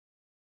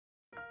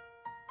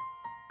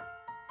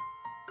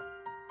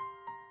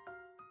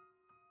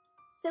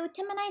So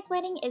Tim and I's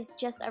wedding is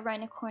just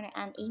around the corner,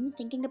 and even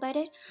thinking about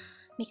it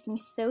makes me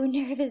so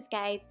nervous,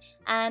 guys.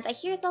 And I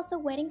hear it's also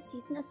wedding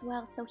season as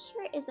well, so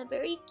here is a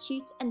very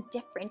cute and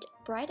different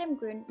bride and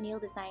groom nail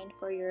design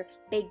for your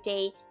big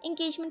day,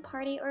 engagement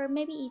party, or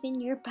maybe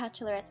even your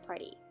bachelorette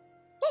party.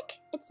 Look,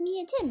 it's me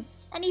and Tim.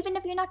 And even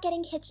if you're not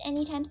getting hitched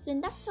anytime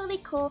soon, that's totally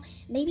cool.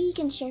 Maybe you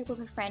can share it with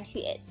a friend who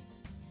is.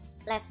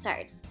 Let's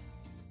start.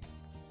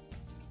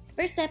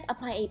 First step,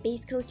 apply a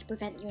base coat to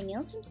prevent your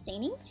nails from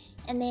staining,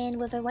 and then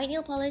with a white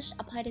nail polish,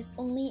 apply this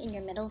only in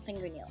your middle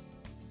fingernail.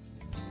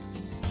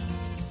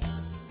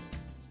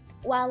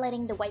 While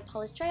letting the white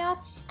polish dry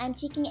off, I'm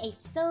taking a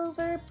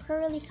silver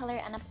pearly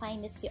color and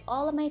applying this to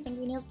all of my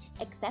fingernails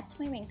except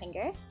my ring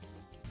finger.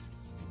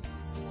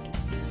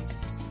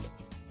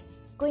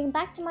 Going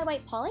back to my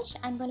white polish,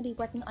 I'm going to be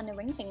working on the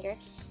ring finger,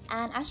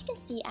 and as you can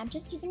see, I'm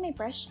just using my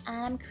brush and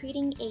I'm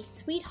creating a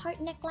sweetheart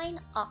neckline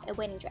of a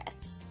wedding dress.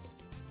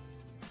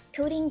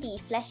 Coating the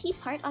fleshy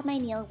part of my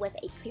nail with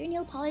a clear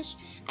nail polish,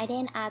 I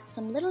then add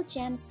some little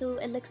gems so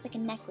it looks like a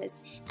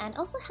necklace and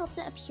also helps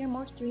it appear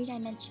more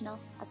three-dimensional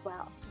as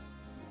well.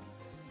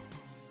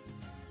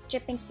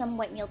 Dripping some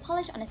white nail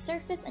polish on its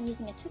surface and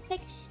using a toothpick,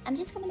 I'm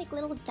just going to make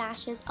little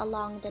dashes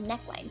along the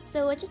neckline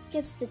so it just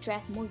gives the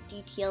dress more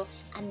detail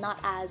and not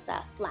as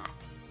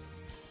flat.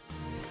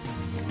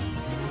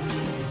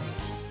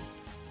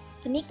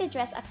 To make the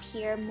dress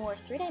appear more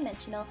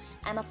three-dimensional,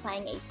 I'm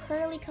applying a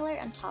pearly color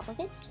on top of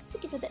it just to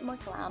give a bit more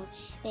glam.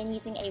 Then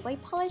using a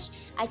white polish,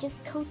 I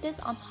just coat this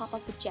on top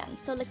of the gem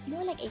so it looks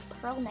more like a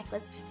pearl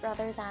necklace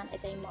rather than a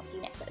diamante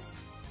necklace.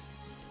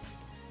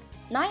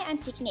 Now I'm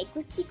taking a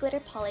glitzy glitter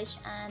polish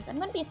and I'm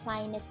going to be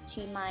applying this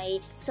to my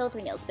silver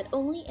nails, but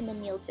only in the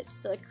nail tips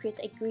so it creates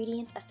a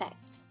gradient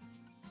effect.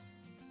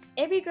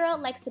 Every girl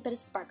likes a bit of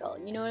sparkle,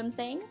 you know what I'm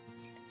saying?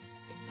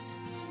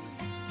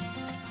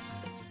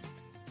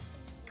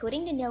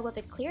 Coating the nail with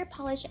a clear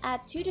polish,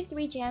 add 2 to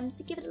 3 gems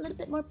to give it a little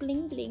bit more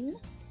bling bling.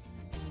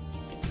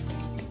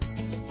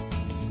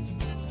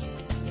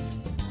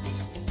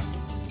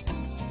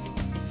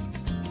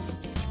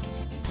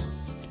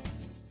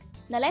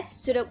 Now let's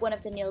suit up one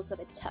of the nails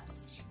with a tux.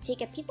 Take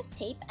a piece of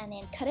tape and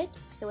then cut it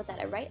so it's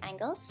at a right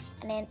angle,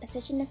 and then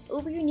position this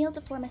over your nail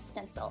to form a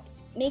stencil.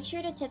 Make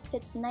sure the tip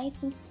fits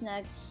nice and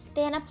snug,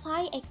 then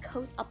apply a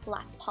coat of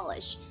black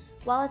polish.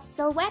 While it's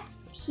still wet,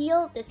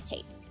 peel this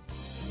tape.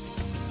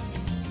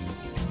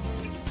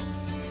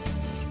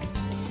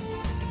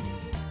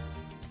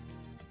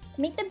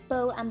 To make the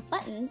bow and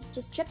buttons,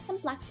 just drip some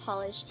black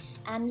polish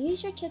and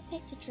use your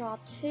toothpick to draw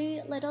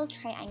 2 little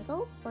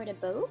triangles for the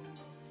bow.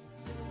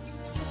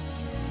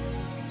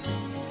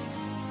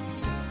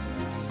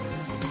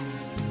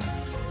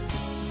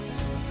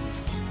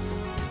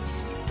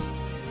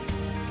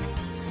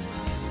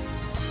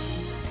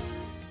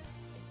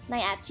 Now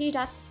add 2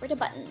 dots for the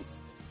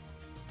buttons.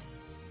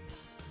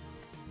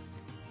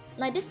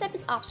 Now this step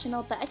is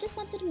optional, but I just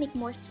wanted to make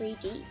more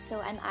 3D,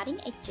 so I'm adding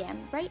a gem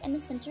right in the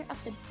center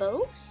of the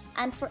bow,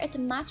 and for it to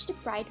match the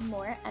bride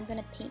more, I'm going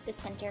to paint the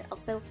center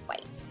also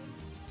white.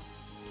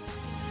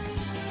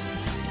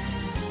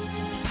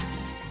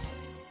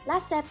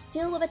 Last step,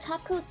 seal with a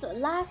top coat so it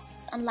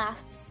lasts and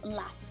lasts and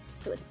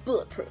lasts, so it's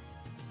bulletproof.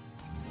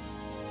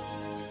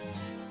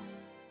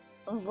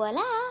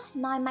 Voila!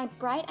 Now my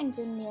bride and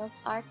groom nails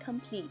are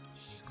complete.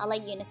 I'll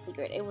let you in a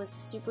secret, it was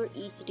super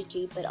easy to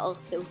do but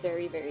also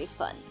very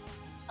fun.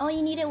 All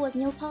you needed was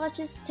nail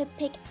polishes,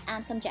 toothpick,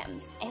 and some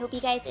gems. I hope you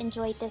guys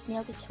enjoyed this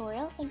nail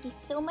tutorial. Thank you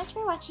so much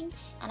for watching,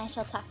 and I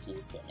shall talk to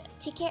you soon.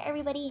 Take care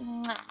everybody.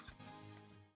 Mwah.